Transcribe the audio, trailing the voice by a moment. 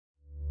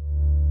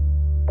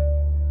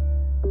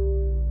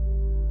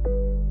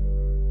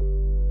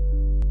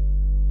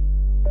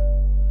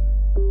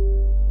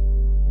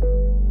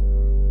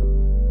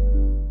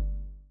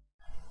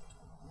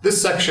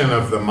This section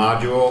of the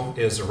module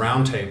is a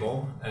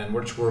roundtable in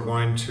which we're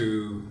going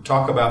to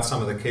talk about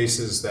some of the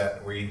cases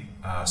that we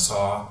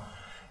saw,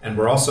 and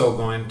we're also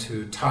going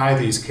to tie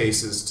these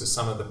cases to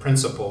some of the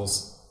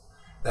principles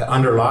that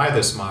underlie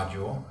this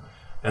module.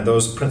 And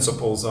those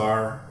principles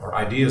are, or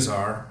ideas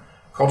are,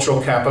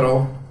 cultural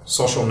capital,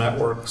 social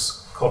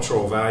networks,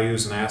 cultural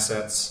values and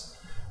assets,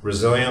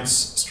 resilience,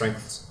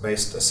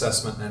 strengths-based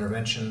assessment and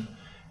intervention,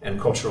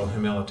 and cultural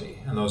humility.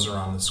 And those are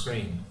on the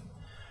screen.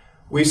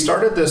 We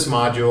started this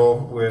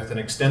module with an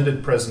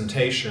extended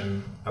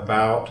presentation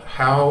about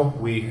how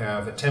we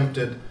have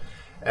attempted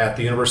at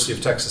the University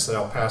of Texas at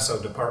El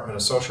Paso Department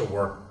of Social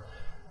Work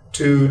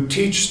to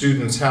teach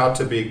students how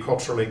to be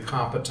culturally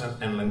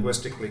competent and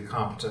linguistically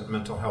competent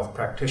mental health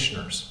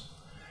practitioners.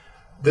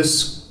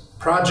 This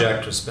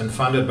project has been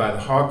funded by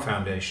the Hogg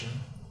Foundation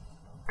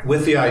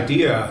with the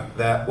idea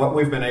that what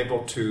we've been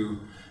able to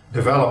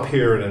develop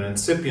here at an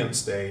incipient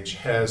stage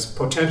has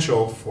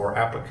potential for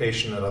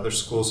application at other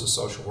schools of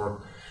social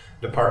work,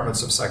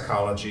 departments of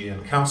psychology,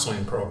 and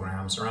counseling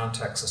programs around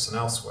Texas and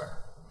elsewhere.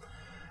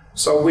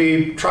 So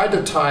we tried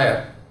to tie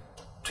it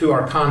to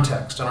our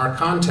context, and our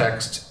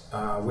context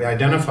we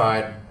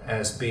identified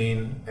as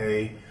being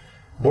a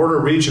border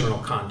regional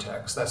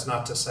context. That's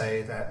not to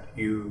say that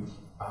you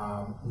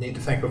need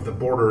to think of the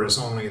border as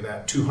only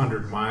that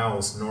 200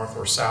 miles north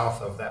or south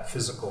of that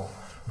physical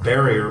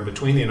barrier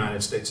between the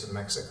United States and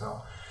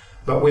Mexico.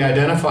 But we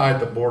identified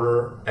the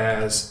border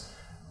as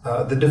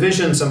the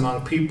divisions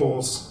among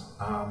peoples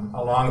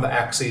along the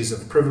axes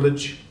of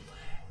privilege,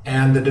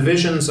 and the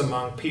divisions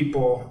among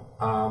people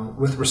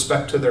with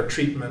respect to their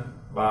treatment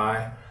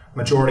by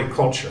majority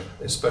culture,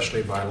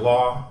 especially by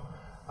law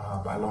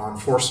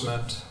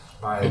enforcement,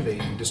 by the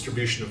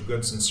distribution of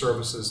goods and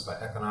services, by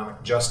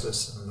economic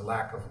justice and the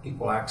lack of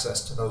equal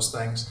access to those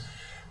things.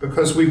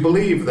 Because we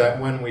believe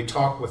that when we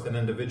talk with an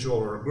individual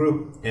or a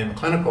group in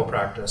clinical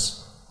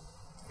practice,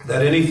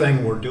 that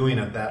anything we're doing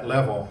at that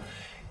level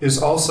is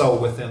also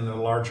within the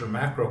larger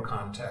macro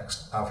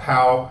context of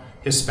how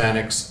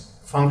Hispanics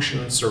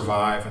function,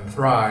 survive, and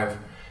thrive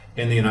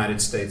in the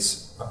United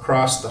States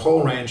across the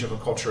whole range of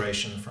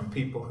acculturation, from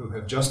people who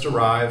have just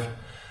arrived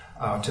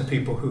to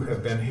people who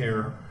have been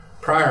here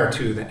prior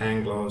to the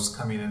Anglos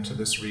coming into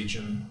this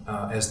region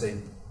as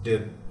they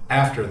did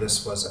after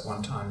this was at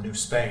one time New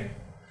Spain.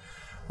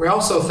 We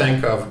also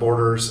think of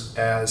borders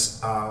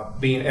as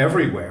being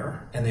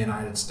everywhere in the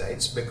United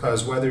States,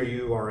 because whether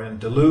you are in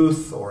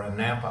Duluth or in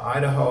Nampa,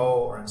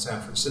 Idaho, or in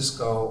San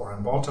Francisco or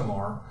in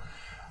Baltimore,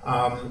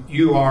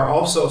 you are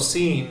also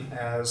seen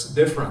as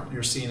different.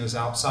 You're seen as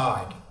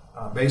outside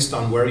based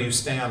on where you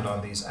stand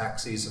on these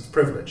axes of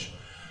privilege.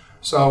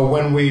 So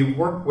when we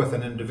work with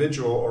an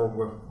individual,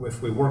 or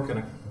if we work in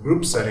a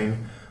group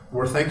setting,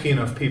 we're thinking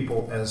of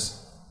people as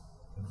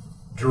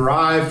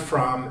derived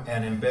from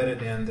and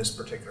embedded in this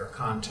particular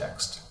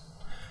context.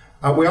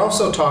 We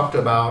also talked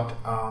about,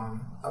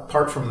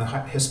 apart from the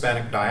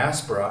Hispanic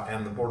diaspora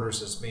and the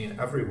borders as being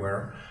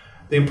everywhere,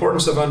 the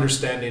importance of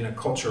understanding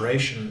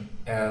acculturation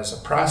as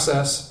a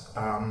process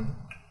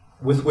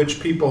with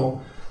which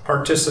people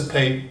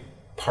participate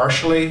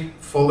partially,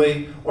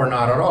 fully, or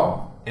not at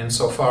all,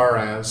 insofar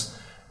as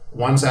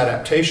one's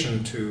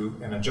adaptation to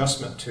and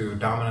adjustment to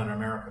dominant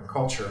American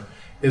culture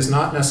is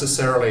not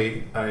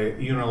necessarily a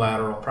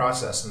unilateral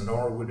process, and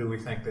nor do we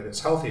think that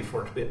it's healthy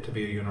for it to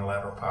be a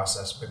unilateral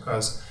process,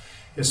 because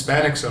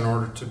Hispanics, in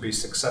order to be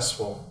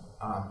successful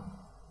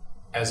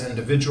as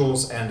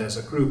individuals and as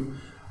a group,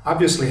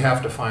 obviously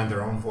have to find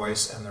their own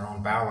voice and their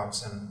own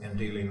balance in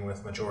dealing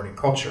with majority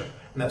culture.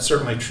 And that's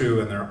certainly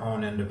true in their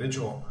own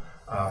individual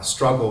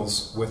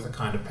struggles with the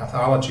kind of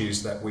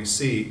pathologies that we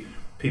see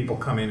people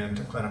coming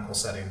into clinical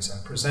settings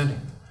and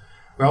presenting.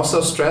 We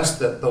also stressed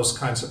that those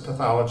kinds of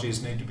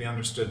pathologies need to be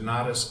understood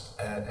not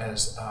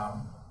as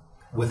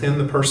within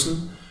the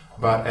person,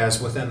 but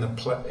as within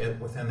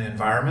the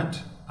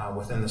environment,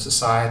 within the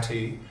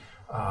society,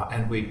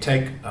 and we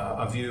take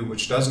a view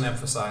which doesn't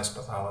emphasize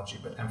pathology,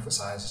 but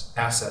emphasizes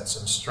assets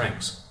and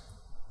strengths.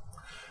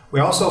 We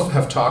also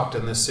have talked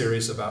in this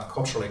series about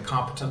culturally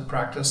competent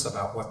practice,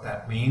 about what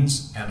that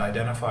means, and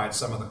identified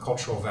some of the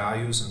cultural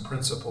values and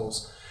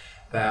principles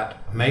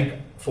that make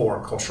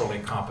for culturally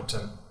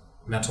competent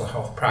mental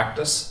health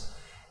practice.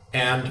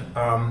 And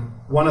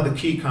one of the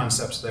key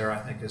concepts there, I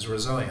think, is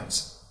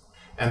resilience.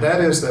 And that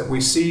is that we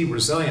see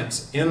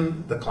resilience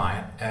in the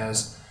client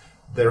as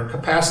their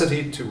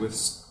capacity to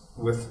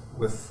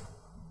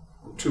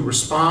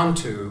respond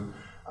to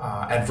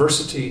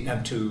adversity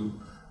and to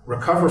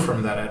recover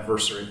from that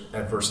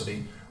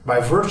adversity by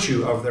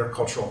virtue of their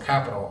cultural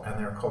capital and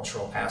their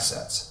cultural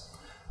assets.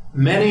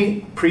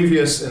 Many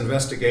previous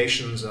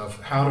investigations of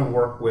how to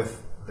work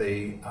with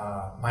the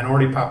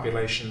minority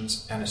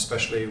populations, and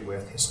especially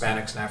with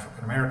Hispanics and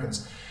African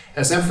Americans,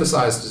 has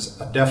emphasized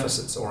a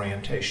deficits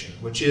orientation,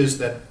 which is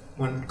that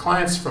when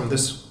clients from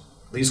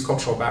these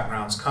cultural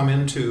backgrounds come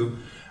into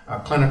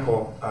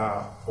clinical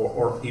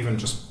or even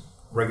just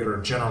regular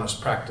generalist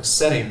practice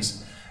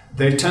settings,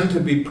 they tend to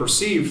be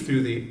perceived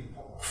through the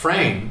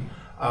frame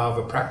of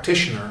a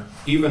practitioner,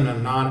 even a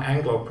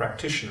non-Anglo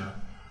practitioner,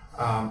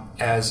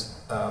 as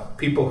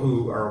people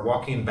who are a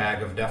walking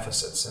bag of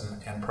deficits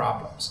and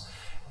problems.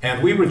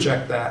 And we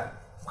reject that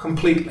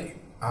completely.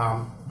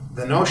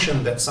 The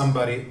notion that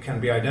somebody can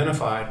be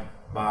identified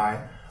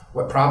by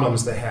what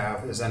problems they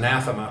have is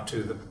anathema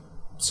to the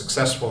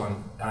successful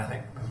and, I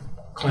think,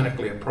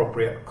 clinically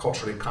appropriate,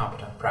 culturally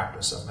competent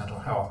practice of mental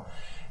health.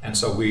 And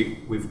so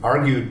we've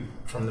argued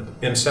from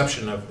the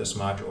inception of this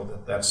module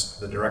that that's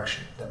the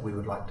direction that we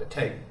would like to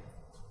take.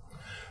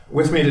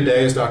 With me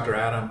today is Dr.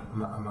 Adam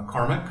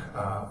McCormick,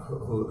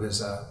 who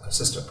is an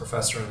assistant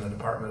professor in the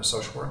Department of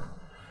Social Work.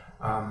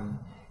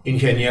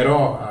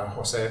 Ingeniero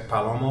Jose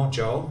Palomo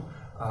Joe,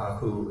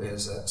 who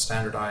is a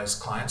standardized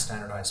client,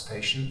 standardized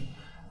patient.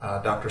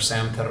 Dr.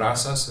 Sam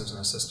Terrazas, who's an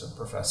assistant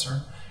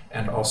professor,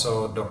 and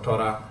also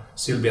Doctora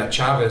Silvia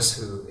Chavez,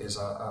 who is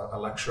a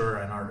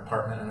lecturer in our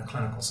department and a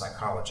clinical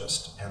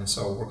psychologist. And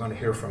so we're going to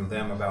hear from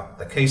them about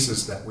the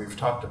cases that we've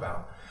talked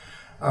about.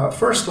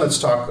 First, let's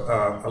talk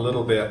a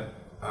little bit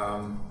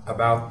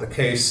about the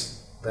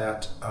case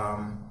that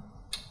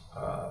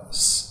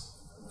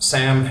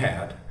Sam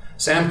had.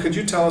 Sam, could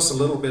you tell us a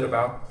little bit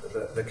about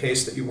the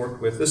case that you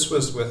worked with? This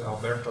was with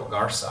Alberto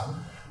Garza.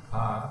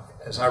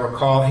 As I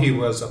recall, he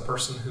was a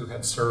person who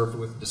had served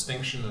with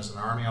distinction as an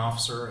Army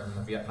officer in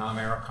the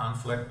Vietnam-era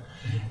conflict,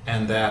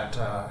 and that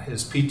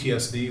his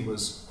PTSD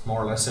was more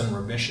or less in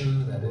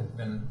remission, that had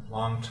been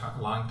long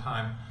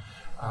time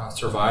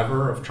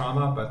survivor of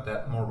trauma, but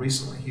that more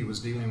recently he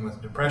was dealing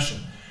with depression.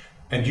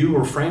 And you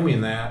were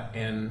framing that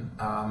in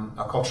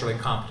a culturally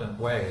competent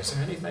way. Is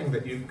there anything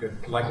that you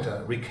could like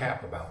to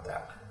recap about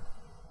that?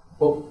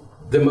 Well,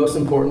 the most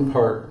important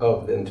part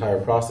of the entire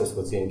process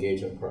was the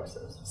engagement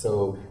process.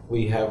 So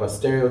we have a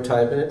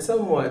stereotype, and it's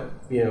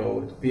somewhat,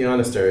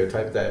 beyond a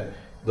stereotype, that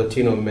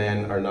Latino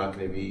men are not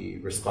going to be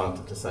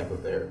responsive to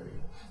psychotherapy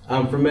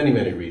for many,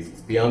 many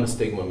reasons, beyond the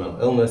stigma of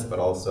mental illness, but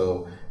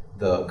also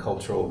the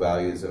cultural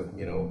values of,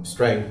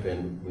 strength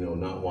and,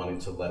 not wanting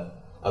to let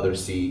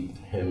others see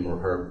him or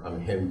her,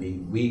 him be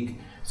weak.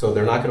 So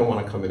they're not going to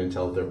want to come in and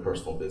tell their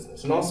personal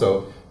business. And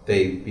also,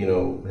 they,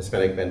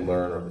 Hispanic men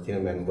learn, or Latino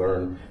men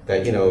learn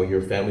that,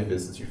 your family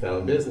business,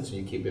 and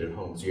you keep it at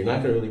home. So you're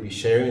not going to really be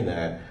sharing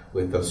that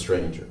with a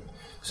stranger.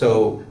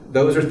 So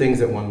those are things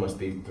that one must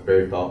be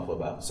very thoughtful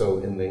about. So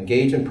in the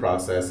engagement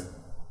process,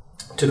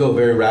 to go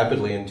very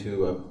rapidly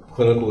into a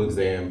clinical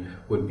exam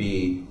would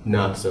be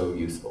not so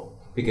useful,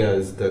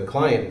 because the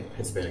client,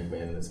 Hispanic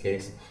man in this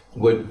case,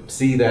 would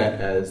see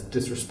that as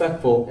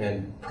disrespectful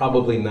and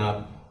probably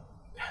not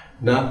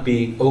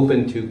be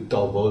open to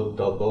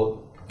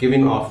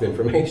giving off the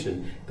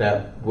information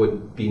that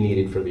would be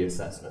needed for the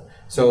assessment.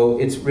 So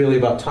it's really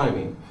about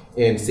timing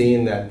and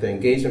seeing that the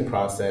engagement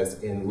process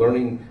in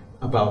learning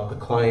about the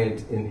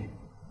client in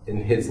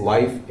his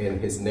life and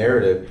his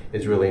narrative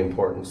is really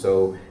important.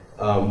 So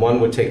one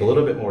would take a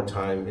little bit more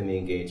time in the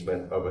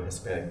engagement of a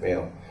Hispanic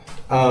male.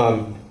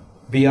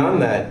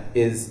 Beyond that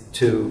is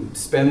to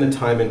spend the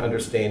time in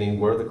understanding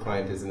where the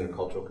client is in their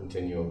cultural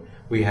continuum.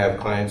 We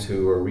have clients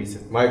who are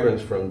recent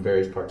migrants from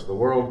various parts of the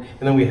world,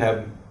 and then we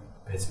have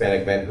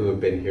Hispanic men who have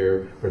been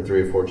here for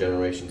 3 or 4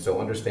 generations. So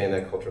understand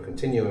that cultural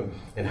continuum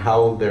and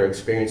how their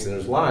experience in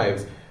their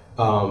lives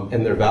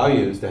and their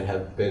values that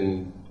have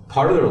been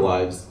part of their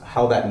lives,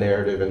 how that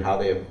narrative and how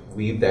they have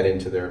weaved that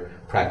into their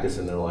practice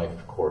in their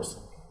life course.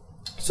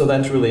 So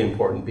that's really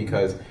important,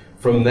 because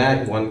from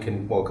that,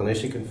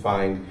 clinician can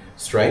find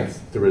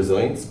strength, the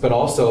resilience, but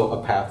also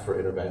a path for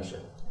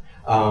intervention.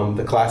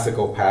 The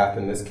classical path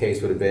in this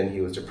case would have been he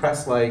was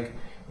depressed,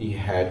 he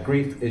had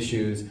grief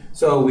issues,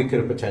 so we could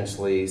have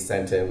potentially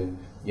sent him,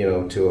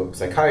 to a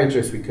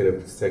psychiatrist. We could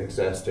have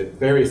suggested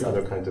various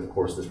other kinds of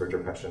courses for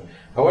depression.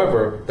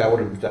 However, that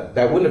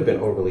wouldn't have been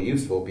overly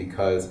useful,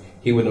 because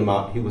he was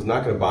not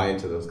going to buy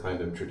into those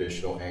kind of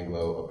traditional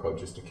Anglo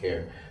approaches to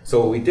care. So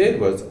what we did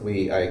was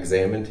I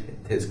examined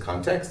his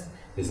context,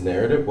 his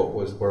narrative,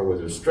 where was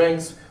his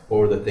strengths, what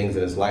were the things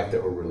in his life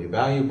that were really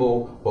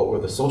valuable, what were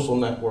the social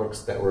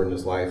networks that were in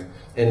his life,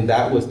 and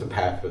that was the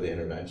path for the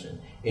intervention.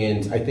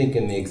 And I think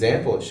in the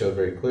example it showed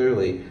very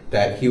clearly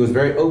that he was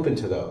very open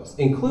to those,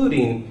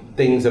 including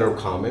things that are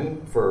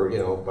common for,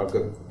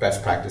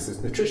 best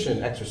practices,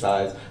 nutrition,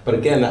 exercise, but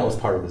again, that was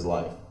part of his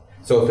life.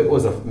 So if it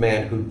was a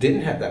man who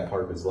didn't have that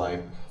part of his life,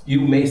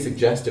 you may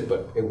suggest it,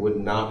 but it would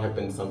not have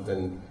been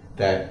something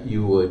that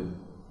you would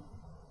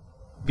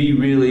be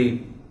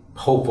really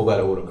hopeful that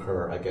it would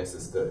occur, I guess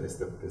is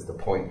the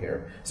point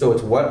here. So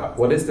it's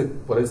what is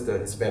the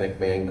Hispanic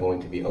man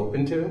going to be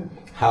open to?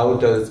 How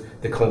does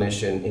the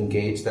clinician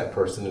engage that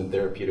person in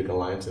therapeutic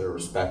alliance in a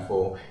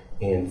respectful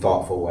and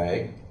thoughtful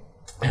way?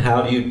 And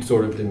how do you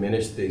sort of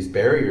diminish these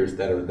barriers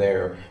that are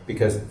there?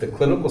 Because the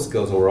clinical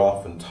skills that we're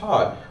often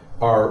taught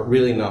are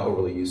really not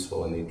overly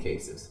useful in these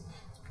cases.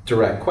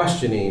 Direct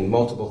questioning,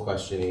 multiple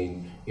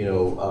questioning,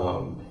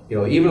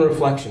 even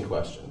reflection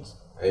questions.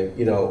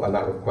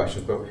 Not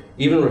questions, but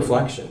even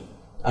reflection.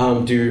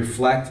 Do you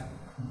reflect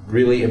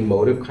really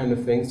emotive kind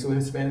of things to a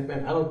Hispanic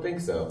man? I don't think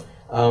so.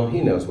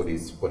 He knows what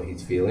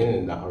he's feeling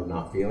and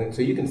not feeling.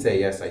 So you can say,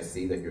 yes, I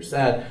see that you're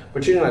sad,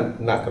 but you're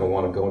not going to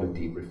want to go into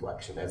deep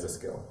reflection as a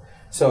skill.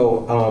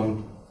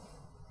 So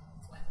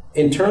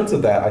in terms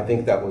of that, I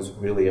think that was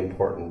really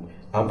important.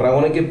 But I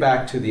want to get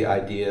back to the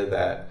idea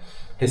that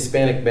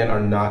Hispanic men are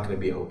not going to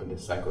be open to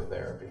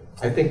psychotherapy.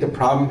 I think the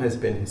problem has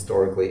been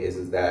historically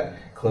is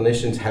that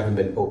clinicians haven't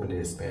been open to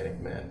Hispanic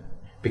men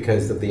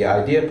because of the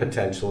idea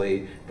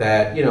potentially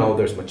that, you know,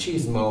 there's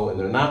machismo and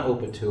they're not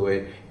open to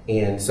it.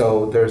 And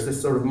so there's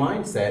this sort of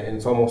mindset, and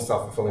it's almost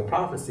self-fulfilling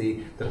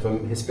prophecy, that if a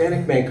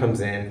Hispanic man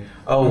comes in,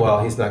 oh,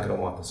 well, he's not going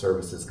to want the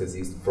services because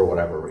he's, for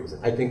whatever reason.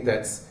 I think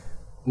that's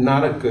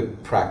not a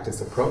good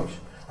practice approach.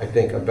 I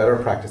think a better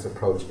practice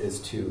approach is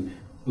to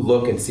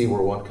look and see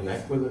where one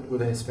connect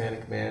with a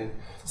Hispanic man,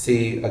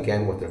 see,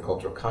 again, what their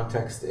cultural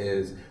context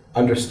is,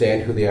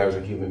 understand who they are as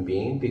a human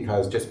being,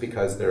 because just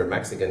because they're a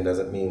Mexican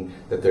doesn't mean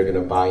that they're going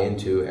to buy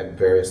into, at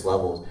various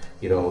levels,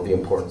 you know, the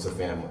importance of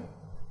family.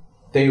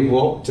 They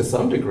will to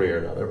some degree or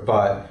another,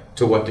 but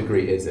to what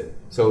degree is it?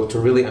 So to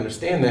really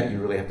understand that, you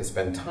really have to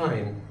spend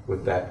time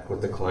with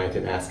the client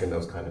and asking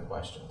those kind of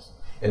questions.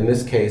 In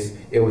this case,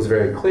 it was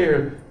very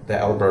clear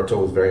that Alberto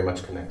was very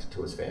much connected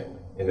to his family,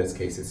 in this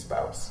case his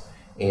spouse,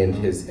 and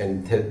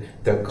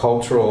the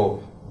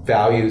cultural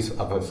values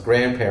of his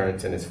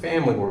grandparents and his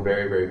family were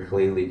very, very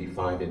clearly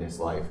defined in his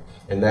life.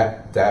 And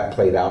that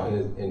played out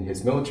in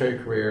his military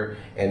career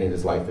and in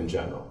his life in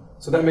general.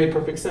 So that made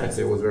perfect sense.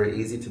 It was very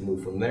easy to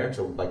move from there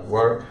to, like,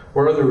 where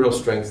are the real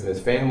strengths in his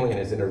family and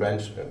his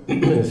intervention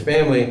in his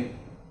family,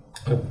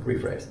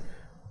 rephrase,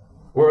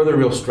 where are the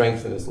real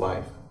strengths in his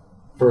life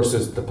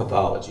versus the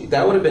pathology?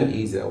 That would have been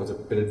easy. That would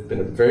have been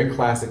a very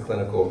classic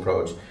clinical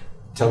approach.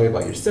 Tell me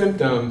about your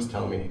symptoms,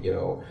 tell me, you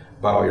know,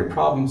 about all your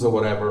problems or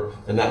whatever,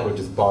 and that would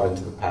just bought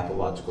into the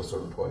pathological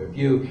sort of point of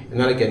view. And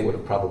that again would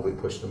have probably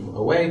pushed him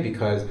away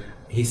because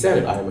he said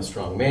it, I am a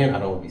strong man, I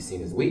don't want to be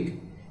seen as weak.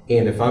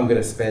 And if I'm going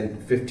to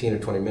spend 15 or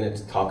 20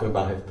 minutes talking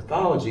about his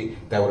pathology,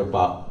 that would have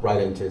bought right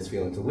into his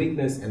feelings of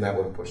weakness, and that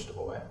would have pushed him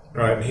away.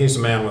 Right, and he's a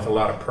man with a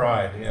lot of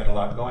pride. He had a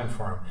lot going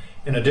for him.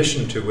 In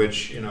addition to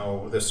which, you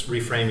know, this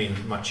reframing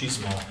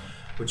machismo,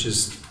 which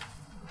is,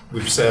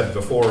 we've said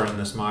before in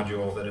this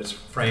module that it's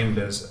framed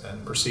as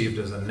and perceived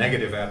as a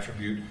negative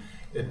attribute.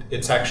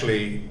 It's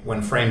actually,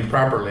 when framed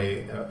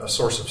properly, a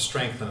source of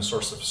strength and a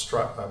source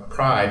of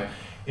pride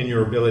in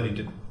your ability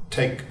to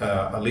take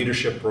a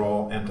leadership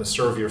role and to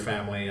serve your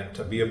family and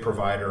to be a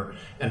provider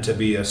and to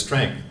be a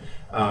strength.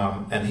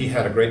 And he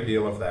had a great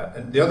deal of that.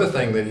 And the other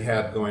thing that he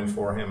had going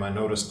for him, I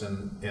noticed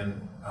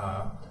in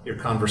your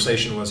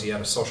conversation, was he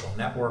had a social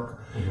network.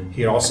 Mm-hmm.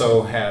 He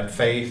also had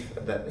faith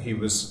that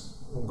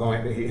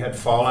he had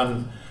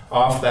fallen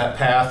off that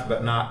path,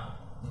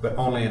 but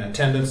only in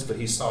attendance, but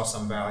he saw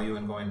some value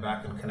in going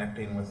back and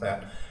connecting with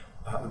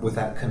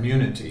that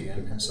community.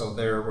 And so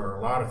there were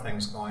a lot of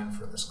things going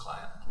for this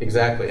client.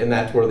 Exactly, and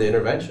that's where the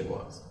intervention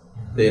was.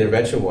 The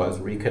intervention was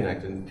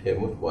reconnecting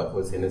him with what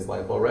was in his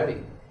life already.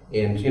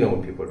 And you know,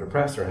 when people are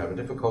depressed or having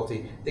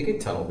difficulty, they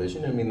get tunnel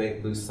vision. I mean, they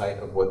lose sight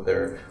of what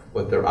their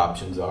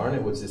options are, and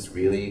it was just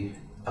really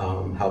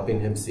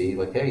helping him see,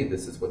 like, hey,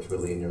 this is what's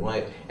really in your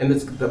life. And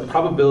the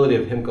probability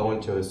of him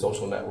going to his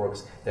social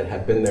networks that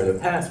have been there in the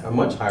past are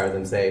much higher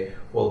than, say,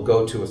 well,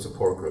 go to a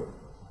support group.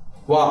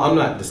 Well, I'm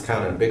not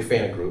discounting, I'm a big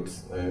fan of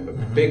groups. I'm a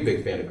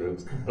big fan of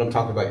groups, but I'm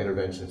talking about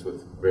interventions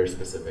with very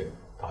specific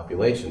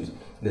populations. In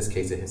this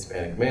case, a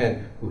Hispanic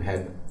man who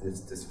had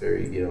this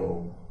very, you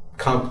know,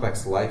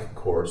 complex life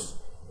course,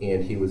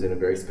 and he was in a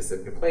very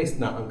specific place,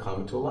 not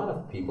uncommon to a lot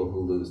of people who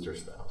lose their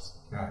spouse.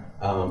 Right.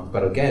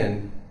 But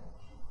again,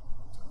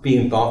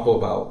 being thoughtful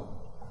about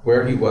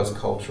where he was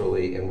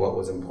culturally and what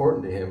was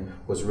important to him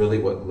was really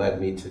what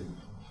led me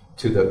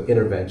to the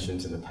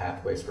interventions and the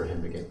pathways for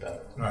him to get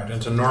better. Right,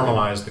 and to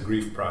normalize the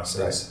grief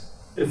process.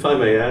 Right. If I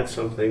may add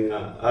something,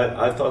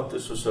 I thought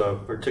this was a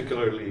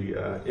particularly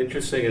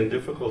interesting and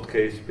difficult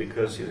case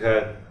because you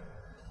had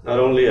not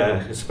only a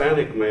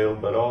Hispanic male,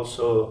 but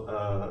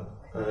also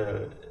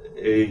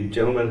a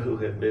gentleman who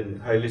had been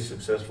highly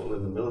successful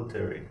in the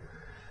military.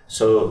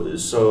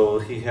 So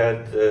he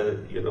had,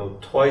 you know,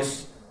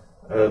 twice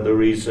the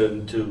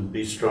reason to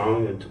be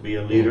strong and to be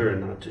a leader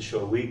and not to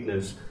show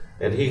weakness.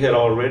 And he had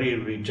already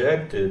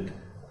rejected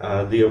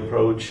the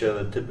approach,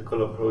 the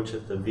typical approach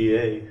at the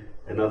VA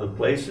and other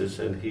places,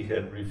 and he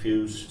had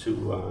refused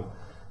to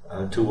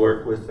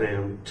work with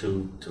them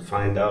to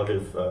find out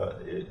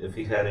if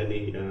he had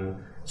any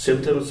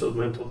symptoms of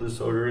mental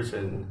disorders,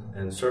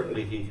 and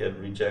certainly he had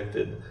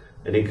rejected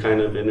any kind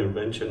of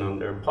intervention on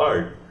their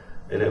part,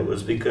 and it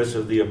was because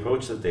of the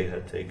approach that they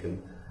had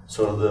taken.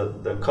 So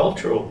the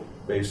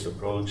cultural-based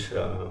approach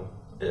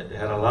it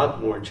had a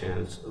lot more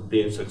chance of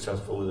being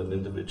successful with an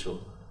individual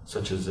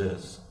such as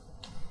this.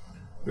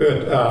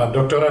 Good.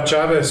 Doctora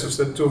Chavez,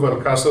 usted tuvo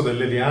el caso de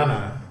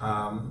Liliana.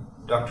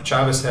 Dr.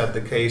 Chavez had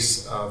the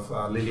case of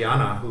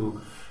Liliana,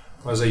 who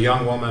was a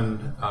young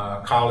woman,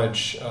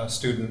 college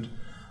student,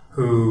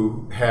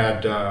 who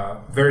had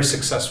very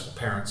successful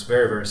parents,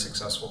 very, very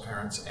successful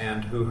parents,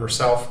 and who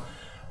herself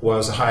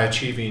was a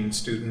high-achieving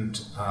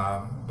student,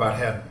 but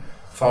had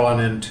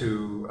fallen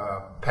into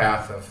a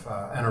path of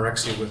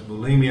anorexia with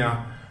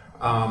bulimia,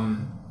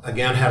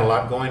 again, had a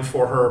lot going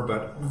for her,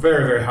 but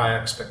very, very high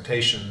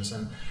expectations.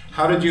 And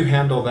how did you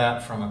handle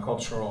that from a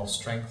cultural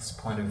strengths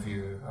point of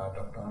view,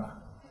 Doctora?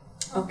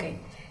 Ok.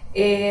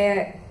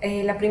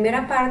 La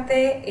primera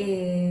parte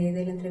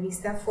de la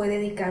entrevista fue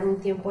dedicar un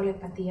tiempo a la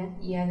empatía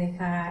y a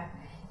dejar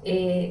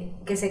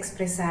que se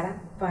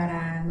expresara.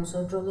 Para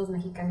nosotros los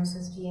mexicanos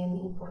es bien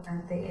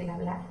importante el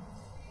hablar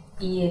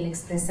y el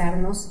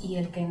expresarnos y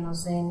el que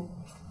nos den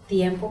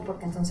tiempo,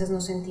 porque entonces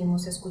nos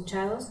sentimos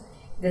escuchados.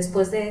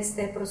 Después de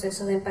este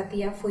proceso de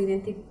empatía fue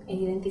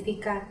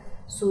identificar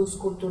sus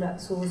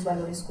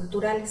valores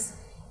culturales.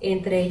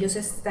 Entre ellos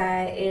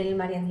está el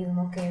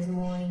marianismo, que es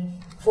muy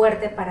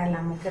fuerte para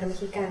la mujer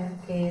mexicana,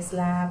 que es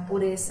la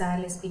pureza,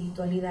 la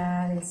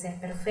espiritualidad, el ser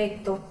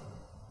perfecto,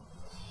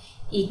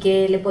 y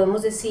que le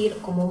podemos decir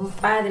como un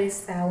padre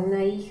a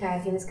una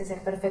hija, tienes que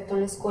ser perfecto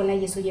en la escuela,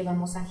 y eso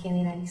llevamos a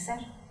generalizar.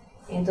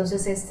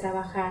 Entonces es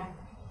trabajar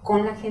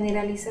con la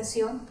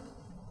generalización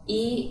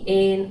y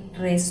en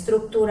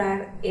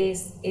reestructurar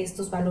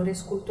estos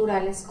valores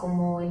culturales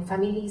como el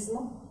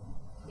familismo,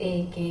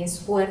 que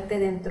es fuerte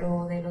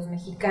dentro de los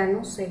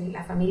mexicanos.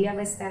 La familia va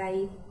a estar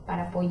ahí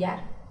para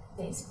apoyar,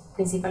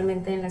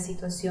 principalmente en las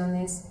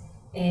situaciones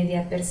de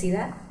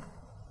adversidad.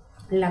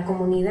 La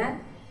comunidad,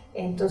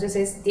 entonces,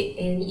 es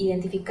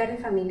identificar el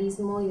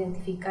familismo,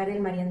 identificar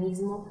el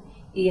marianismo,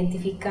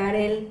 identificar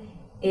el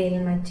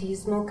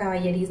machismo,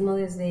 caballerismo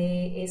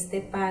desde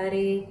este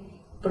padre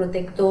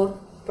protector,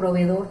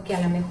 proveedor, que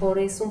a lo mejor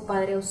es un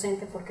padre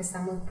ausente porque está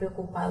muy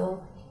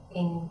preocupado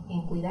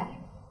en cuidar,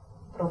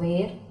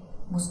 proveer,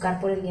 buscar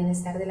por el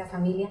bienestar de la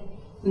familia,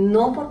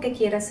 no porque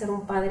quiera ser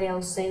un padre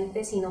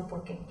ausente, sino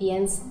porque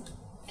piensa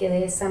que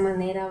de esa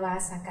manera va a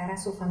sacar a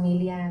su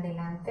familia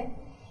adelante,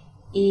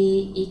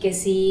 y que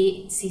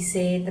si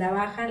se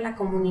trabaja en la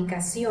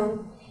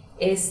comunicación,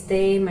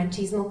 este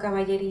machismo,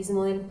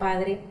 caballerismo del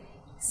padre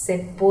se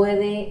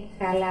puede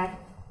jalar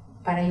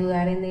para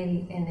ayudar en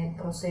el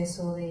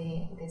proceso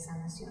de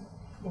sanación.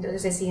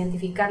 Entonces es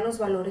identificar los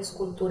valores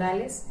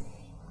culturales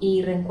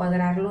y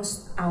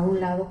reencuadrarlos a un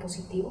lado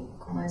positivo,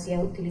 como decía,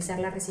 utilizar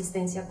la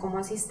resistencia como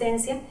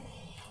asistencia,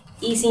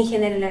 y sin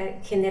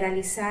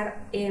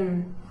generalizar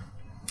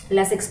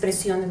las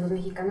expresiones. Los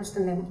mexicanos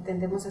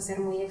tendemos a ser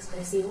muy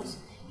expresivos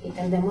y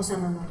tendemos a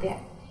manotear,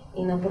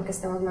 y no porque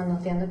estemos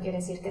manoteando quiere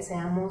decir que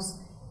seamos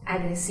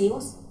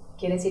agresivos,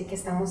 quiere decir que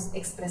estamos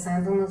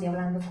expresándonos y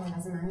hablando con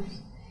las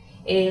manos.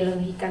 Los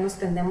mexicanos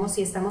tendemos,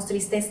 si estamos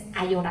tristes,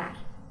 a llorar,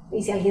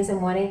 y si alguien se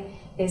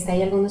muere,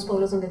 hay algunos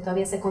pueblos donde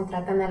todavía se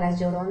contratan a las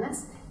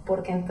lloronas,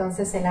 porque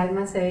entonces el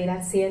alma se va a ir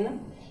al cielo,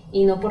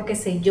 y no porque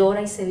se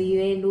llora y se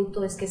vive el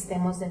luto es que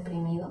estemos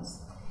deprimidos.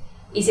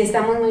 Y si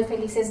estamos muy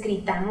felices,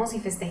 gritamos y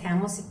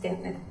festejamos y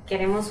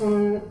queremos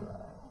un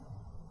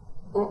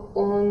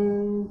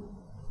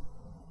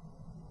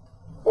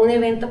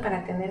evento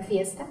para tener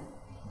fiesta,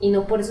 y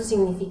no por eso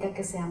significa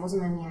que seamos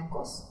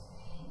maníacos.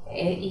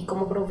 Y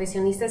como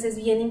profesionistas es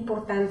bien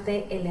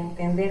importante el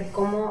entender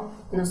cómo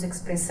nos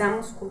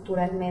expresamos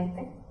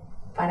culturalmente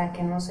para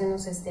que no se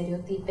nos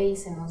estereotipe y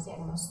se nos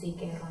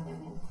diagnostique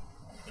erróneamente.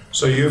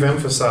 So you've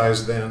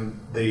emphasized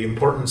then the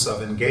importance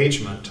of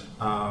engagement,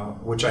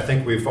 which I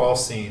think we've all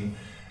seen,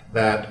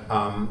 that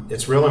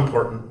it's real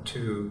important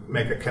to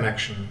make a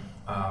connection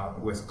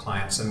with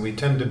clients. And we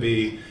tend to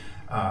be,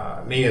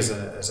 me as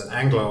an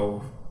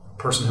Anglo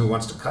person who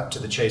wants to cut to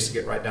the chase to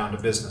get right down to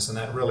business, and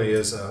that really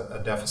is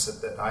a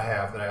deficit that I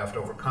have to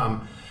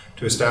overcome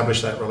to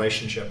establish that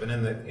relationship.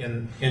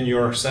 And in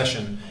your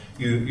session,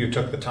 you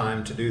took the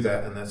time to do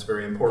that, and that's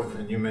very important.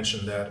 And you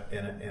mentioned that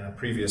in a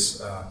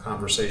previous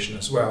conversation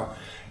as well.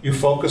 You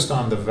focused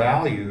on the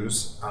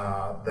values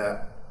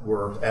that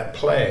were at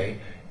play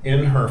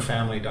in her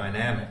family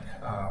dynamic.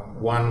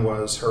 One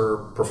was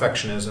her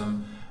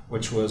perfectionism,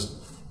 which was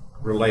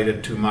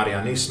related to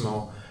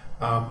Marianismo,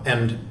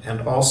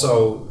 and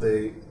also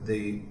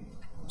the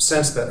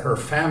sense that her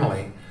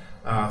family,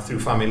 through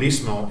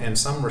familismo, in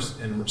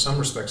some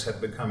respects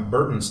had become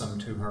burdensome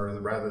to her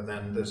rather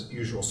than the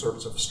usual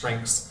sorts of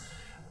strengths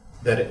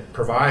that it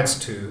provides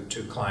to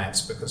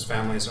clients, because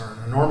families are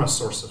an enormous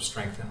source of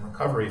strength and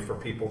recovery for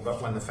people.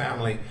 But when the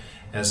family,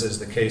 as is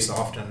the case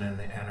often in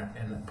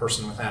the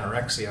person with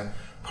anorexia,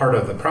 part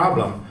of the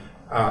problem,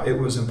 it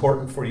was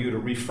important for you to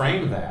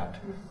reframe that,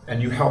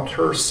 and you helped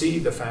her see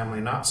the family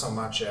not so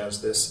much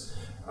as this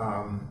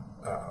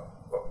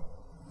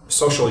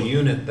social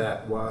unit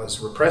that was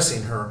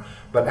repressing her,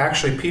 but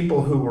actually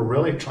people who were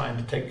really trying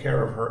to take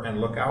care of her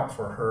and look out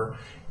for her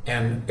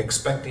and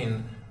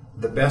expecting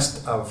the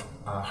best out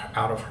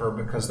of her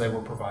because they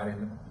were providing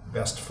the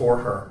best for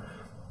her.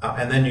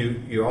 And then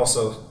you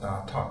also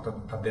talked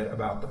a bit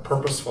about the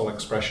purposeful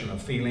expression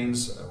of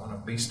feelings, one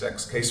of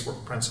BSTEC's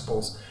casework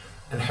principles,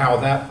 and how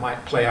that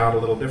might play out a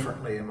little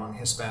differently among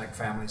Hispanic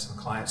families and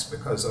clients,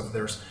 because of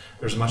there's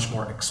much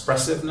more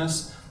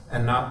expressiveness,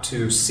 and not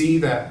to see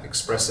that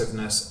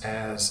expressiveness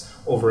as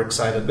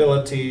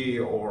overexcitability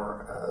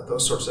or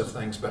those sorts of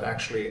things, but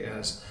actually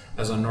as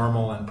a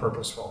normal and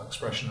purposeful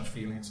expression of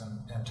feelings,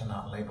 and to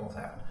not label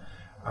that.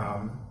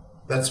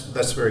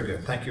 That's very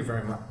good. Thank you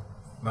very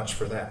much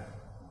for that.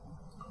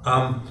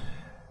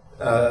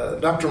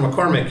 Dr.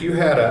 McCormick, you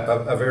had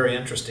a very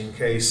interesting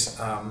case.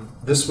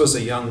 This was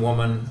a young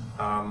woman,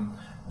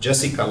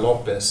 Jessica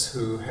Lopez,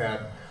 who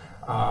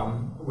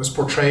was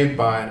portrayed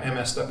by an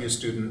MSW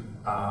student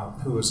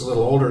who was a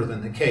little older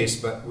than the case,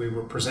 but we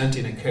were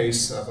presenting a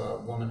case of a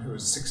woman who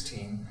was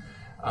 16,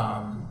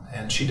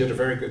 and she did a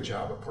very good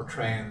job of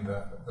portraying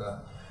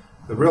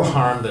the real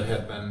harm that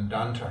had been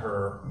done to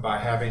her by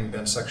having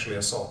been sexually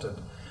assaulted.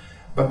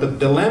 But the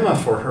dilemma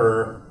for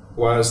her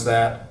was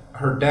that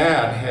her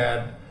dad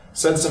had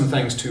said some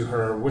things to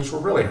her which were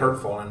really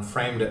hurtful and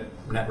framed it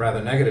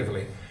rather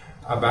negatively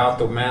about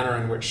the manner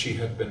in which she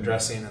had been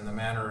dressing and the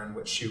manner in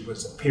which she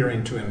was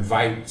appearing to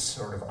invite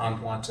sort of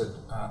unwanted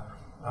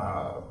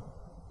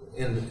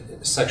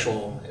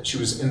she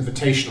was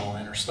invitational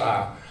in her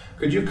style.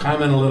 Could you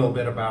comment a little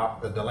bit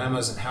about the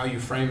dilemmas and how you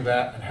framed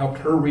that and helped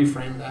her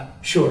reframe that?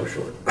 Sure.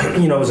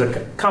 You know, it was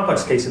a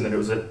complex case in that it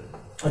was a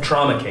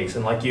trauma case,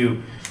 and like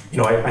you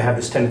know, I have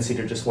this tendency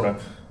to just want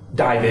to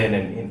dive in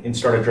and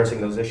start addressing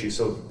those issues.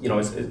 So, you know,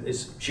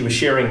 as she was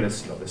sharing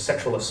this, you know, this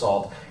sexual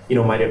assault, you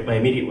know, my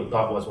immediate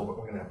thought was, well, we're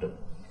going to have to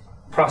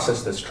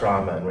process this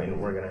trauma, and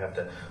we're going to have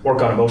to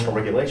work on emotional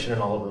regulation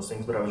and all of those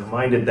things. But I was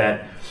reminded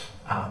that,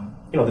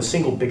 you know, the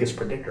single biggest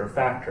predictor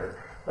factor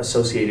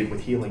associated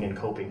with healing and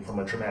coping from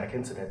a traumatic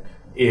incident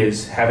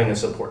is having a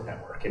support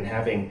network and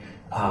having,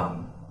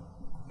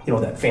 you know,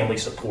 that family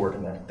support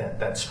and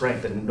that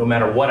strength. And no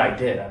matter what I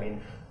did, I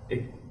mean,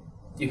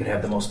 you could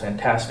have the most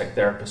fantastic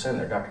therapists in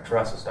there, Dr.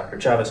 Terrazas, Dr.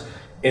 Chavez,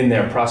 in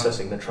there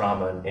processing the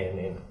trauma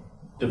and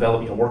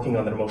developing, you know, working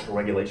on the emotional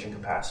regulation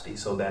capacity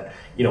so that,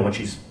 you know, when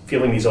she's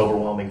feeling these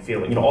overwhelming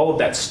feelings, you know, all of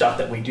that stuff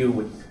that we do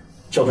with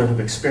children who've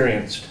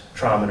experienced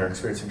trauma and are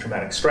experiencing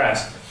traumatic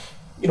stress,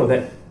 you know,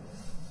 that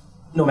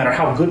no matter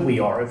how good we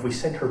are, if we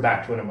send her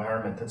back to an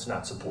environment that's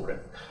not supportive,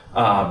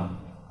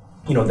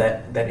 you know,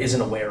 that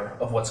isn't aware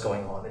of what's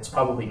going on, it's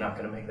probably not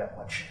going to make that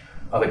much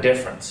of a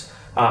difference.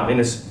 And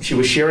as she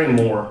was sharing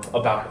more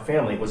about her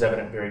family, it was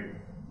evident very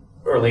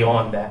early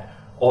on that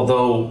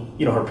although,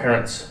 you know, her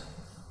parents,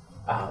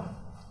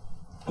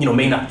 you know,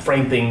 may not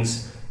frame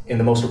things in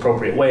the most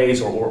appropriate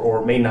ways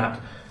or may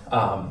not,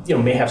 you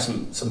know, may have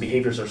some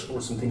behaviors or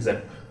some things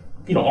that,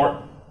 you know,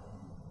 aren't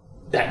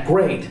that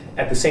great,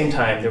 at the same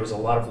time, there was a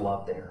lot of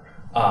love there.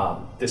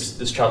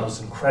 This child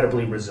was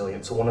incredibly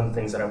resilient. So one of the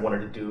things that I wanted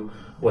to do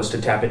was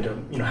to tap into,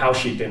 you know, how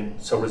she'd been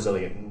so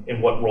resilient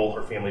and what role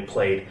her family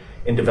played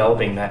in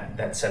developing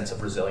that sense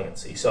of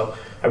resiliency. So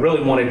I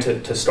really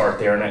wanted to start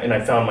there, and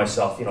I found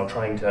myself, you know,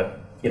 trying to,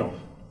 you know,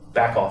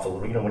 back off a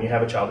little. You know, when you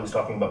have a child who's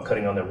talking about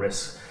cutting on their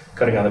wrists,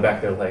 cutting on the back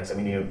of their legs, I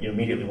mean, you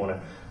immediately want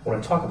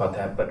to talk about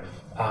that. But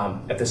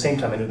at the same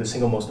time, I knew the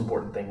single most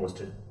important thing was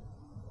to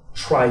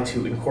try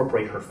to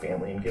incorporate her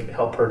family and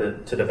help her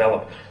to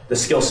develop the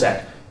skill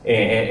set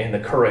and the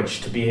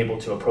courage to be able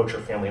to approach her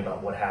family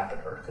about what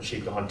happened to her, because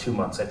she'd gone 2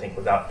 months, I think,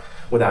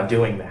 without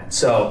doing that.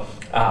 So,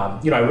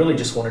 you know, I really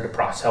just wanted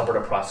to help her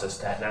to process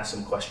that and ask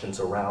some questions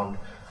around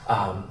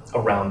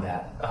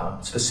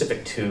that,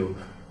 specific to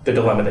the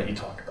dilemma that you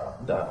talked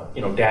about,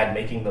 you know, Dad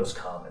making those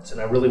comments.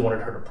 And I really wanted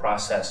her to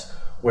process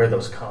where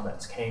those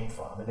comments came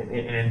from. And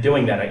in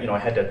doing that, I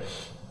had to,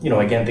 you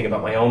know, again, think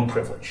about my own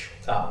privilege,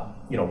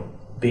 you know,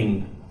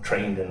 being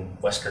trained in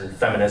Western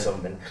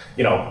feminism and,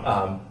 you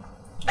know,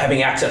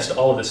 having access to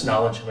all of this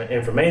knowledge and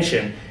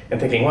information and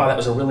thinking, wow, that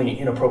was a really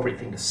inappropriate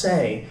thing to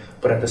say.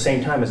 But at the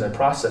same time, as I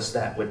processed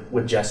that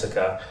with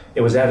Jessica,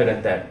 it was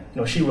evident that, you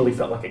know, she really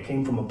felt like it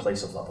came from a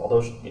place of love,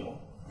 although, you know,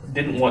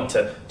 didn't want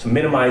to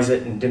minimize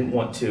it and didn't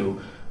want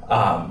to,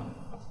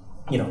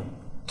 you know,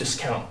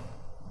 discount,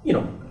 you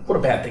know, what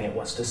a bad thing it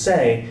was to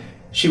say.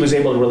 She was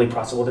able to really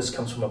process, well, this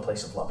comes from a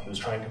place of love. He was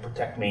trying to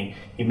protect me.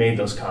 He made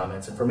those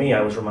comments. And for me, I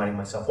was reminding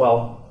myself,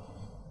 well,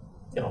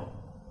 you know,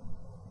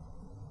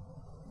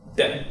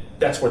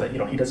 that's where that, you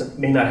know, he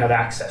may not have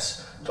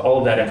access to all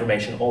of that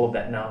information, all of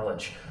that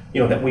knowledge,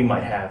 you know, that we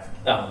might have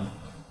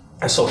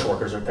as social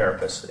workers or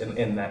therapists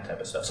in that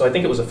type of stuff. So I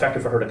think it was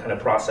effective for her to kind of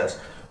process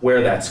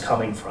where that's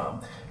coming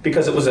from,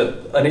 because it was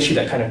an issue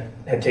that kind of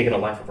had taken a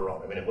life of her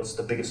own. I mean, it was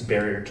the biggest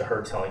barrier to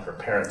her telling her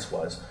parents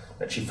was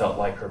that she felt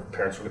like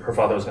her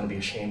father was going to be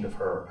ashamed of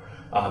her,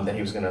 that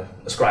he was going to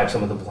ascribe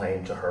some of the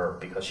blame to her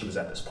because she was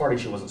at this party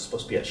she wasn't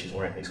supposed to be at, she's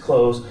wearing these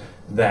clothes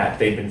that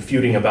they'd been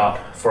feuding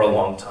about for a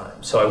long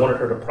time. So I wanted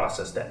her to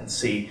process that and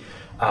see,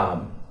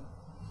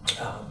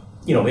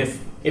 you know,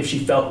 if she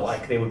felt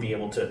like they would be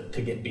able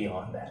to get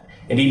beyond that.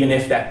 And even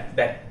if that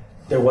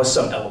there was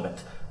some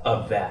element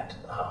of that,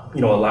 you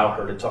know, allow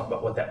her to talk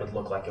about what that would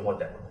look like and what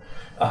that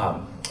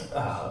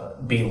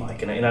would be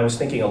like. And I was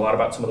thinking a lot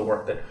about some of the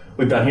work that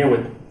we've done here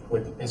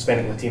with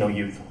Hispanic Latino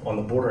youth on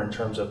the border in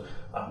terms of,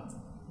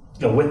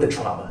 you know, with the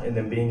trauma and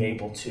then being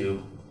able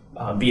to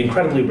be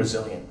incredibly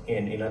resilient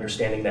in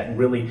understanding that, and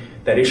really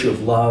that issue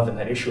of love and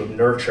that issue of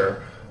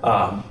nurture,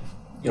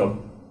 you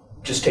know,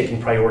 just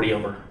taking priority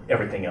over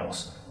everything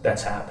else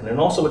that's happened. And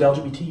also with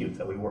LGBT youth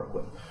that we work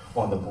with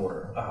on the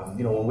border.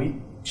 You know, when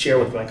we share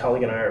with my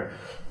colleague and I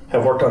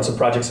have worked on some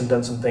projects and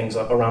done some things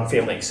around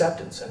family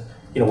acceptance. And,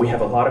 you know, we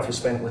have a lot of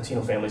Hispanic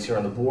Latino families here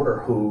on the border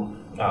who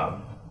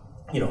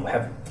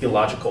have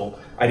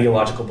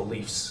ideological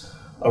beliefs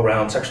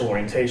around sexual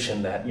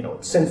orientation that,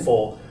 it's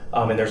sinful,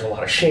 and there's a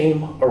lot of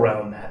shame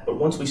around that. But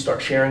once we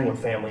start sharing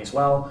with families,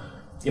 well,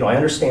 I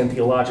understand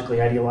theologically,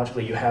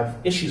 ideologically, you have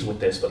issues with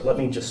this, but let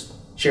me just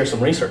share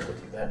some research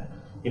with you that,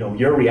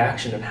 your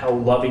reaction and how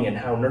loving and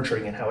how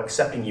nurturing and how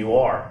accepting you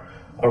are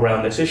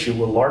around this issue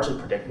will largely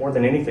predict, more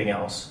than anything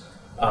else,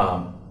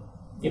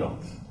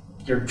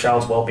 your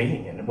child's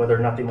well-being and whether or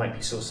not they might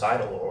be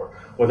suicidal or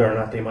whether or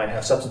not they might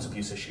have substance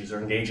abuse issues or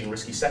engage in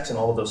risky sex and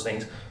all of those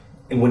things.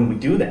 And when we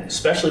do that,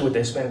 especially with the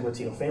Hispanic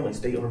Latino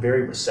families, they are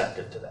very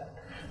receptive to that.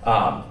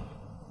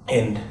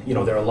 And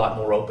they're a lot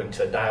more open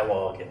to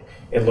dialogue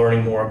and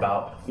learning more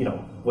about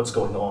what's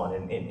going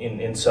on.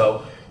 And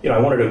so I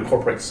wanted to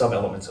incorporate some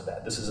elements of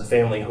that. This is a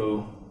family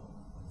who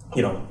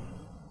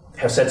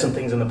have said some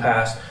things in the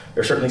past.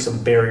 There are certainly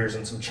some barriers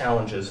and some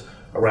challenges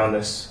around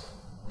this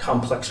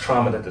complex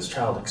trauma that this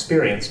child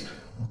experienced,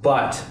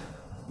 but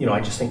I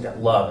just think that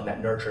love and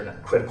that nurture and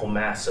that critical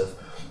mass of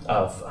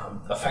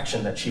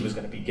affection that she was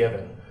going to be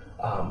given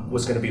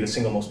was going to be the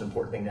single most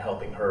important thing to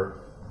helping her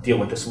deal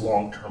with this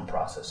long-term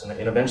process.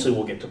 And eventually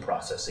we'll get to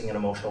processing and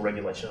emotional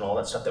regulation and all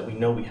that stuff that we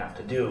know we have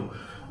to do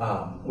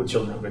with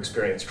children who've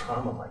experienced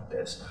trauma like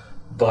this.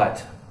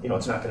 But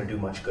it's not going to do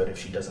much good if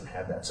she doesn't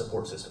have that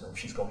support system, if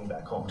she's going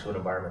back home to an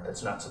environment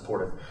that's not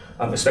supportive,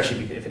 especially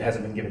if it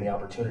hasn't been given the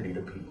opportunity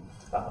to be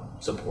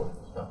supportive.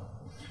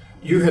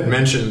 You had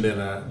mentioned in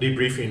a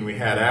debriefing we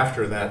had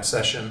after that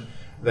session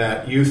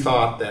that you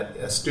thought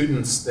that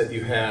students that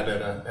you had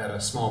at a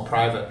small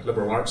private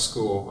liberal arts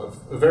school, of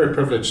very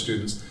privileged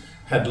students,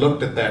 had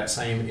looked at that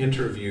same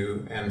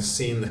interview and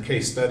seen the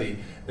case study,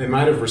 they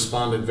might have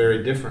responded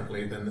very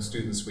differently than the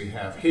students we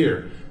have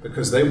here,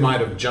 because they might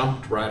have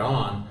jumped right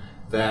on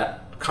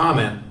that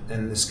comment,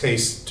 in this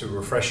case, to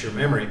refresh your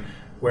memory,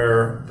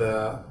 where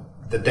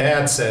the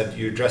dad said,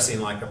 "You're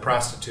dressing like a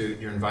prostitute,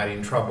 you're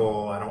inviting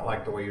trouble, I don't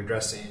like the way you're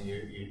dressing,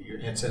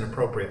 it's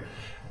inappropriate."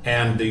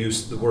 And the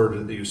use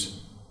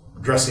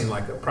dressing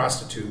like a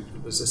prostitute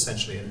was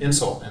essentially an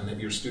insult, and that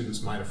your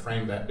students might have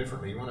framed that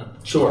differently. You want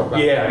to Sure.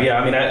 Yeah.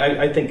 I mean,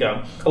 I think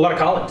a lot of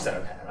colleagues that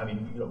I've had. I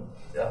mean,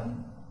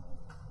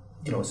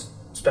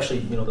 especially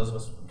those of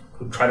us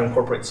who try to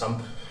incorporate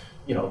some,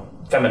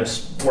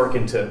 feminist work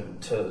into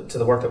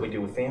the work that we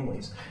do with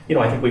families.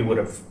 I think we would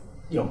have,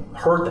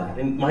 heard that,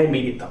 and my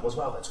immediate thought was,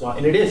 wow, that's why.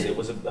 And it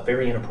was a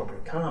very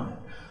inappropriate comment.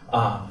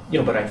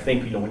 But I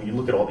think, when you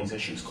look at all these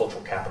issues,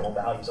 cultural capital,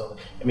 values,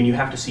 you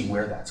have to see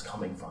where that's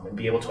coming from and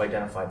be able to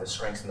identify the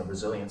strengths and the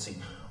resiliency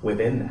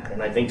within that.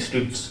 And I think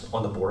students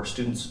on the board,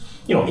 students,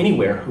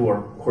 anywhere who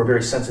are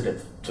very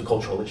sensitive to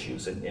cultural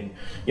issues and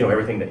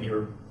everything that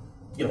you're,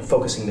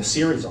 focusing the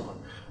series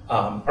on,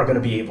 are going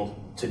to be able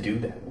to do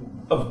that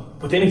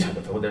with any type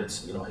of, whether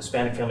it's,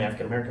 Hispanic family,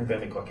 African American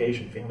family,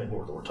 Caucasian family,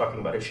 we're talking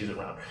about issues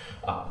around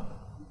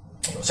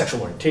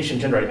sexual orientation,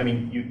 gender.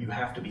 You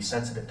have to be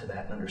sensitive to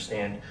that and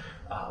understand,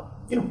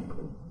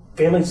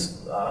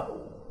 families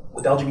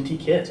with LGBT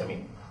kids.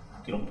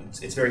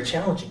 It's very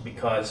challenging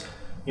because,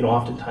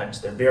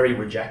 oftentimes they're very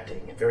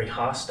rejecting and very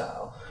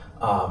hostile.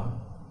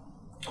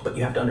 But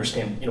you have to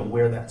understand,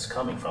 where that's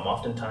coming from.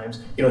 Oftentimes,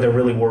 they're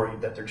really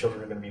worried that their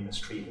children are going to be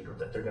mistreated or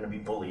that they're going to be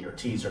bullied or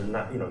teased or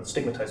not,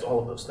 stigmatized, all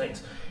of those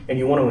things. And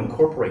you want to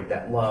incorporate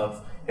that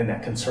love and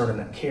that concern and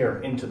that care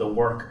into the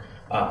work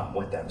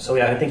with them. So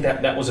yeah, I think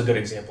that was a good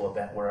example of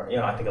that, where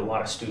I think a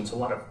lot of students, a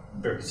lot of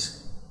very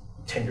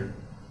tenured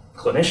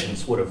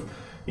clinicians would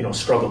have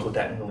struggled with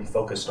that and really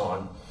focused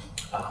on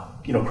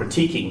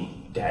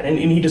critiquing Dad, and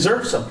he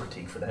deserves some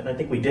critique for that. And I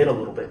think we did a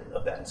little bit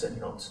of that and said,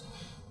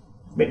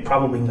 it's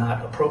probably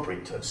not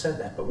appropriate to have said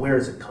that, but where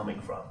is it coming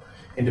from?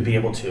 And to be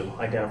able to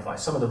identify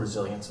some of the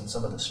resilience and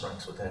some of the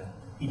strengths within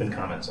even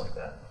comments like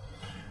that.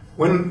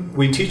 When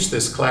we teach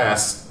this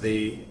class,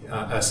 the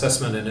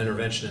assessment and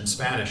intervention in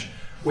Spanish,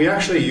 we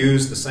actually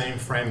use the same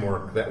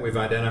framework that we've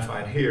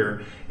identified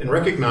here in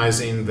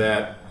recognizing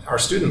that our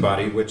student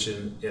body, which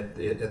at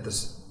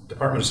the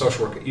Department of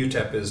Social Work at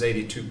UTEP is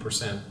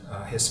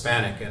 82%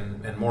 Hispanic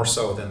and more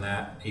so than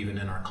that even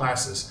in our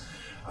classes,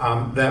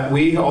 that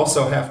we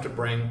also have to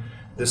bring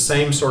the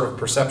same sort of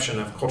perception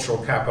of cultural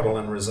capital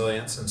and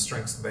resilience and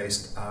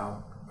strengths-based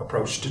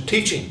approach to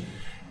teaching.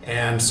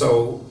 And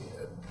so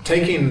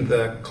taking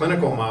the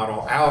clinical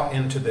model out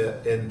into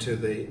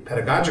the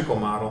pedagogical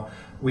model,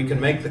 we can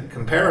make the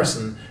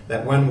comparison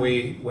that when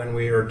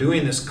we are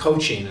doing this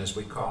coaching, as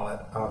we call it,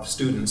 of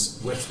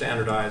students with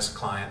standardized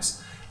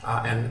clients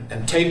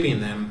and taping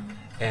them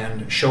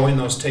and showing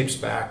those tapes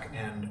back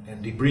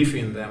and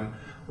debriefing them,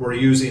 we're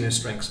using a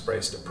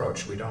strengths-based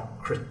approach. We don't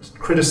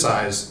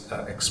criticize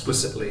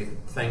explicitly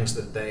things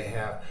that they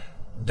have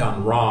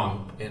done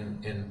wrong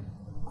in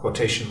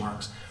quotation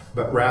marks,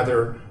 but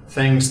rather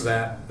things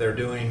that they're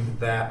doing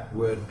that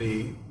would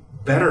be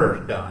better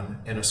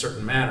done in a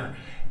certain manner.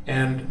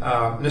 And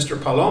Mr.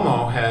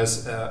 Palomo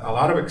has a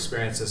lot of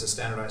experience as a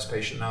standardized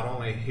patient, not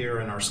only here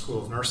in our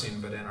School of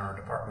Nursing, but in our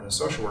Department of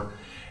Social Work.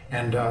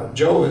 And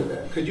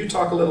Joe, could you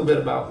talk a little bit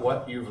about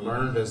what you've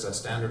learned as a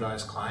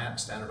standardized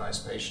client,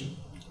 standardized patient?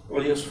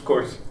 Well, yes, of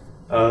course.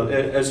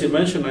 As you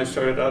mentioned, I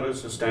started out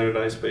as a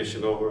standardized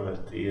patient over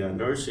at the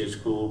nursing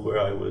school, where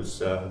I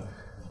was a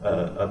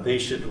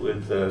patient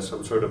with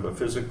some sort of a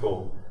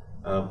physical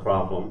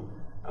problem.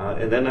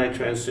 And then I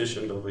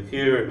transitioned over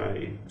here, and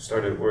I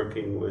started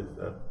working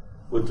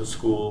with the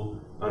school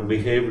on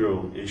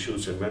behavioral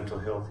issues and mental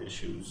health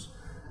issues.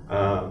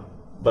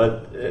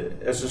 But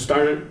as a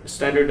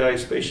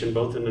standardized patient,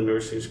 both in the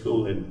nursing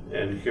school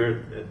and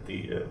here at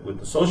with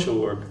the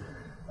social work,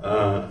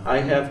 I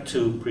have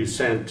to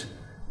present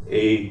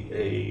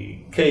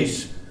a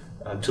case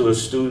to a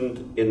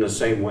student in the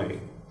same way.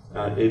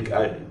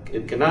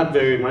 It cannot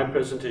vary, my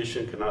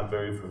presentation cannot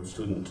vary from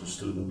student to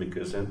student,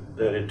 because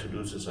that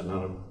introduces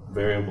another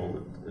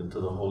variable into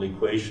the whole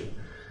equation.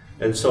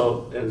 And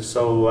so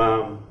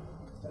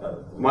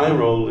my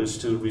role is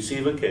to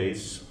receive a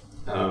case,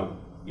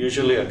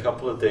 usually a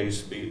couple of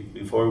days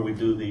before we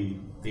do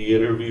the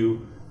interview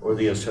or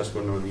the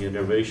assessment or the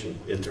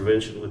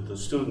intervention with the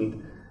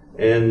student.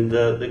 And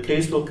the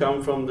case will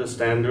come from the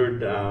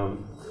standard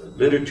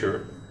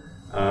literature,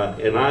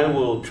 and I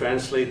will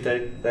translate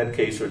that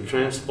case or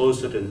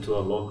transpose it into a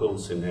local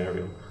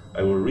scenario.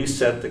 I will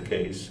reset the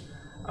case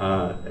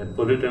and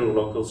put it in a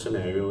local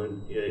scenario.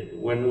 And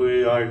when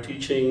we are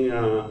teaching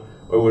or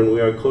when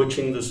we are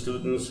coaching the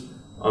students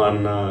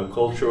on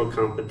cultural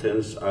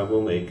competence, I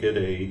will make it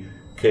a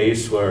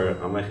case where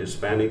I'm a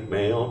Hispanic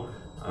male,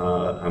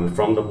 I'm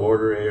from the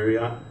border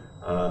area,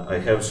 I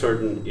have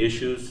certain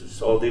issues,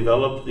 so I'll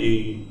develop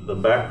the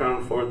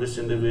background for this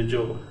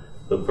individual,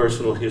 the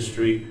personal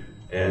history,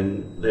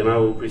 and then I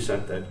will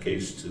present that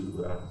case to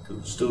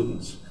the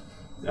students.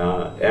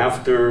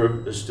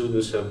 After the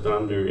students have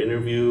done their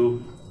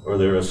interview or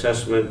their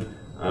assessment,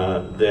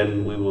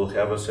 then we will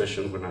have a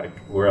session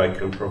where I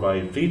can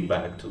provide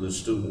feedback to the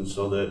students,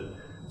 so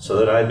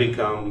that I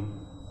become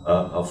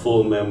a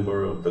full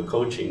member of the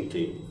coaching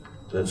team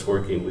that's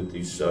working with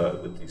these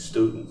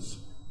students.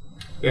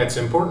 Yeah, it's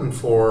important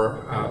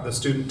for the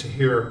student to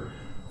hear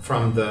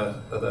from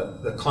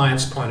the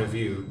client's point of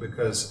view,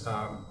 because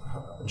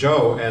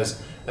Joe,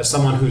 as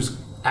someone who's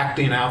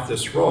acting out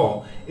this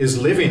role, is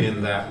living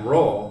in that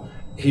role.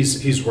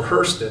 He's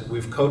rehearsed it,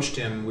 we've coached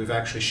him, we've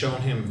actually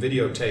shown him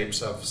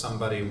videotapes of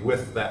somebody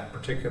with that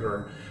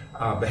particular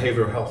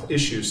behavioral health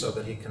issue so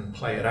that he can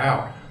play it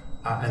out.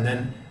 And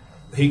then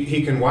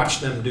he can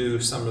watch them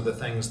do some of the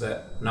things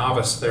that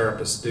novice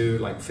therapists do,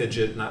 like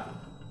fidget, not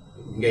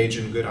engage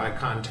in good eye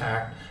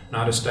contact,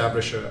 not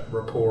establish a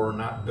rapport,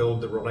 not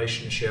build the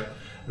relationship,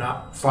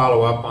 not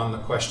follow up on the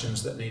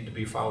questions that need to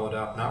be followed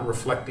up, not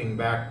reflecting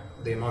back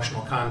the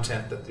emotional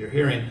content that they're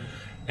hearing.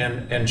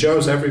 And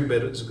Joe's every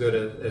bit as good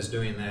as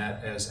doing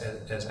that as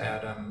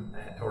Adam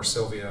or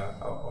Sylvia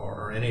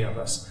or any of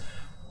us.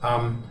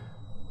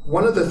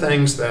 One of the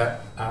things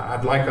that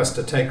I'd like us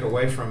to take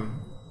away from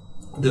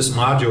this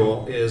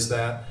module is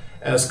that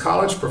as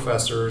college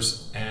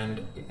professors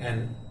and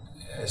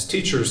as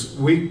teachers,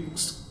 we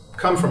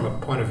come from a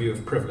point of view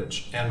of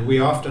privilege, and we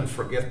often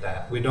forget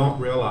that. We don't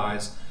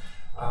realize,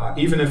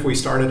 even if we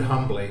started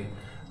humbly,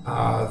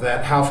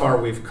 that how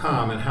far we've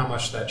come and how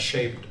much that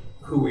shaped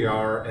who we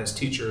are as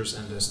teachers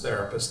and as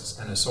therapists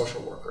and as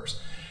social workers.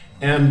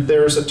 And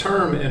there's a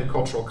term in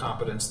cultural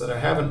competence that I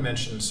haven't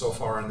mentioned so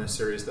far in this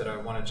series that I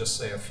want to just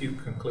say a few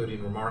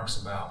concluding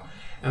remarks about,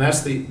 and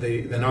that's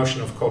the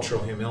notion of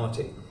cultural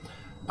humility.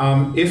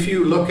 If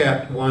you look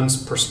at one's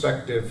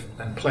perspective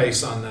and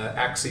place on the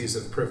axes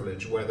of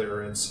privilege,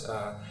 whether it's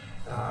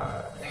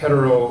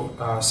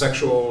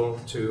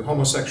heterosexual to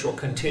homosexual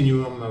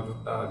continuum of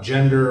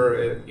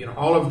gender,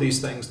 all of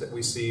these things that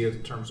we see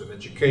in terms of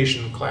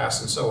education,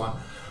 class, and so on,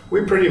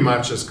 we pretty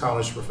much as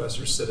college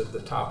professors sit at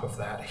the top of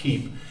that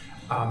heap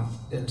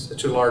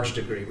to a large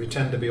degree. We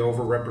tend to be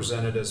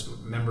overrepresented as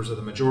members of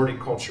the majority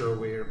culture.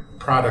 We're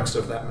products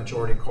of that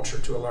majority culture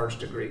to a large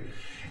degree.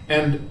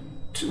 And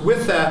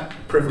with that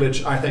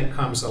privilege, I think,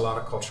 comes a lot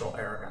of cultural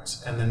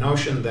arrogance and the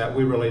notion that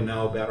we really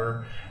know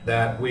better,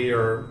 that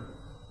we're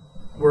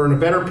in a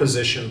better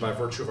position by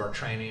virtue of our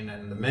training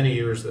and the many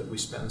years that we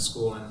spend in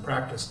school and in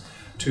practice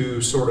to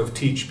sort of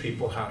teach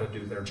people how to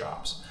do their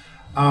jobs.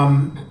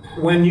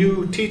 When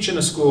you teach in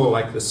a school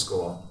like this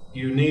school,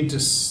 you need to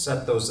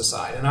set those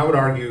aside. And I would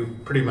argue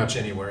pretty much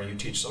anywhere you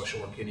teach social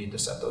work, you need to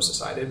set those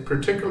aside. It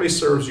particularly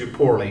serves you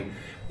poorly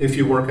if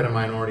you work at a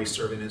minority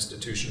serving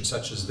institution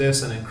such as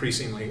this, and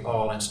increasingly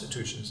all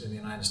institutions in the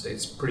United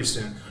States pretty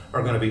soon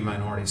are going to be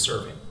minority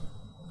serving.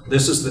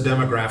 This is the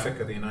demographic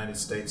of the United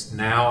States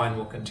now and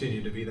will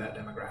continue to be that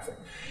demographic.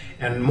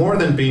 And more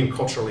than being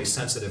culturally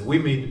sensitive, we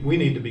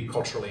need to be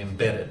culturally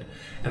embedded.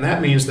 And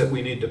that means that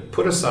we need to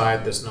put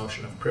aside this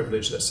notion of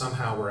privilege that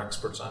somehow we're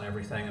experts on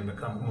everything and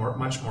become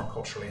much more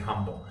culturally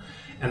humble.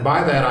 And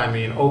by that I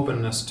mean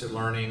openness to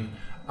learning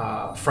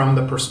from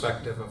the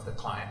perspective of the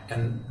client,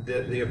 and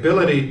the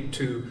ability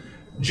to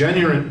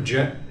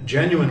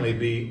genuinely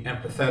be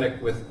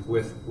empathetic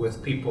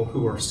with people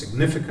who are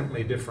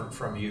significantly different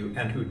from you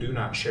and who do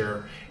not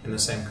share in the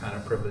same kind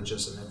of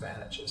privileges and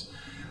advantages.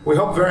 We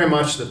hope very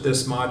much that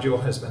this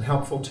module has been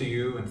helpful to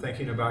you in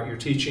thinking about your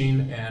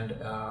teaching, and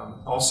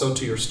also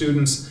to your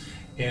students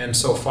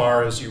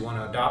insofar as you want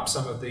to adopt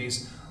some of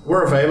these.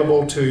 We're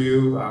available to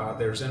you.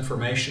 There's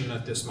information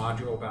at this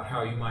module about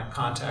how you might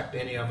contact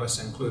any of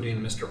us, including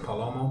Mr.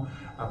 Palomo,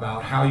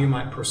 about how you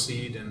might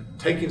proceed in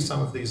taking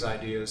some of these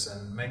ideas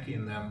and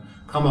making them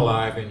come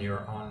alive in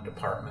your own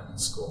department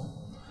and school.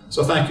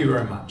 So thank you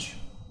very much.